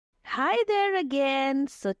Hi there again.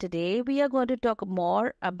 So today we are going to talk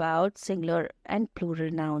more about singular and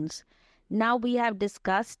plural nouns. Now we have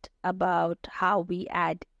discussed about how we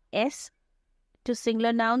add s to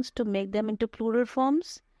singular nouns to make them into plural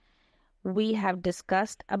forms. We have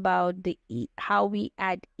discussed about how we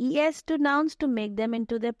add es to nouns to make them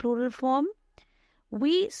into their plural form.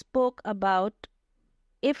 We spoke about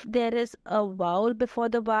if there is a vowel before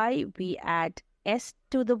the y, we add s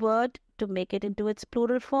to the word to make it into its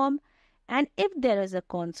plural form. And if there is a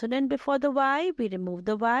consonant before the y, we remove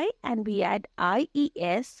the y and we add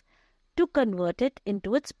ies to convert it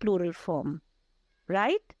into its plural form.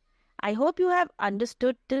 Right? I hope you have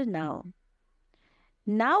understood till now.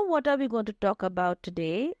 Now, what are we going to talk about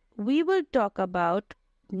today? We will talk about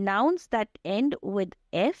nouns that end with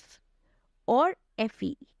f or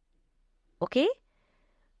fe. Okay?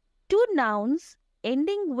 Two nouns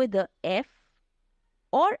ending with a f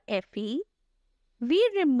or fe, we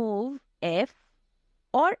remove f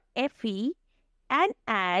or fe and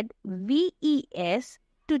add ves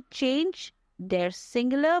to change their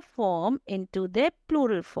singular form into their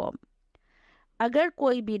plural form. अगर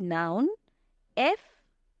कोई भी noun f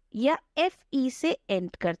या fe से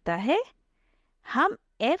end करता है, हम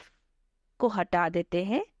f को हटा देते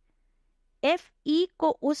हैं, fe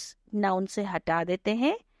को उस noun से हटा देते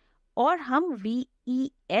हैं और हम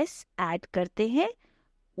ves ऐड करते हैं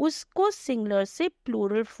उसको सिंगुलर से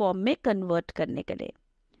प्लूरल फॉर्म में कन्वर्ट करने के लिए.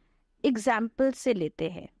 एग्जाम्पल से लेते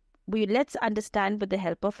हैं. Let's understand with the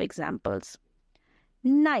help of examples.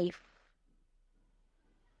 Knife.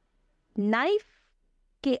 Knife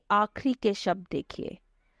के आखिरी के शब्द देखिए.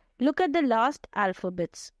 Look at the last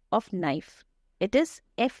alphabets of knife. It is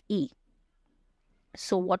fe.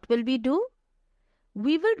 So what will we do?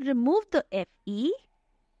 We will remove the fe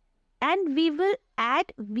and we will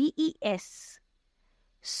add ves.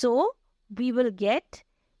 So we will get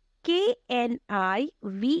knives.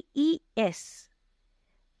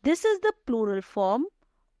 This is the plural form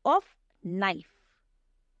of knife.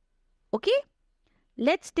 Okay?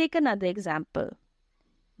 Let's take another example.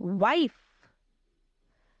 Wife.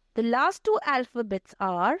 The last two alphabets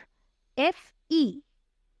are fe.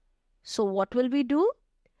 So what will we do?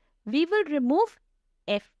 We will remove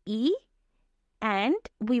fe and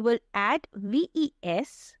we will add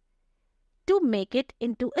ves to make it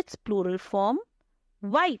into its plural form,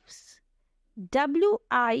 wives.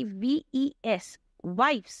 wives.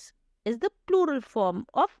 Wives is the plural form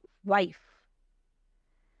of wife.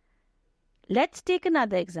 Let's take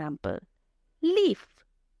another example. Leaf.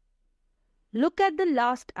 Look at the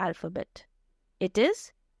last alphabet. It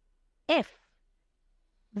is f.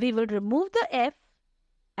 We will remove the f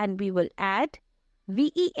and we will add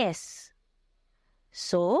ves.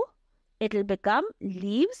 So it will become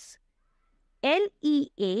leaves.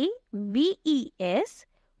 leaves,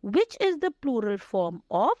 which is the plural form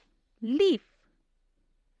of leaf.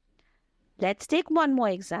 Let's take one more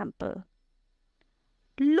example.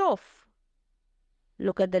 Loaf.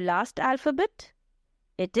 Look at the last alphabet.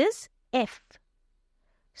 It is f.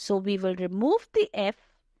 So we will remove the f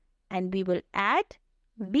and we will add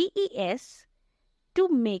ves to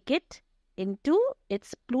make it into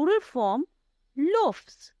its plural form,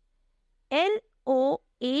 loaves. loaves,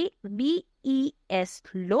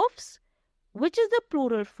 loaves, which is the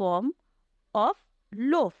plural form of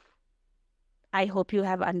loaf. I hope you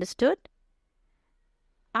have understood.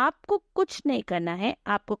 आपको कुछ नहीं करना है,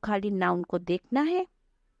 आपको खाली noun को देखना है.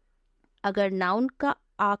 अगर नाउन का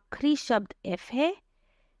आखिरी शब्द f है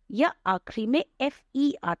या आखिरी में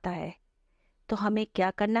fe आता है, तो हमें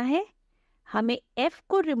क्या करना है? हमें f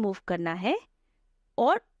को रिमूव करना है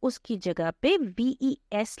और उसकी जगह पे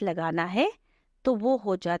ves लगाना है, तो वो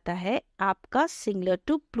हो जाता है आपका सिंगुलर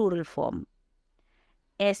टू प्लूरल फॉर्म.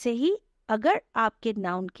 ऐसे ही अगर आपके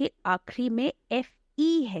नाउन के आखिरी में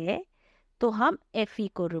fe है तो हम fe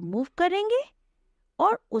को रिमूव करेंगे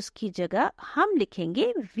और उसकी जगह हम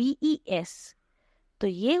लिखेंगे ves. तो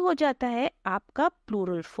ये हो जाता है आपका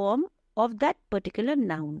plural form of that particular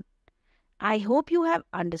noun. I hope you have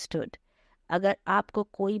understood. अगर आपको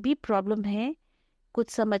कोई भी प्रॉब्लम है, कुछ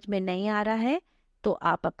समझ में नहीं आ रहा है, तो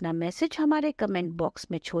आप अपना मैसेज हमारे कमेंट बॉक्स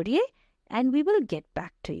में छोड़िए and we will get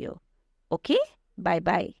back to you. Okay, bye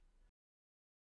bye.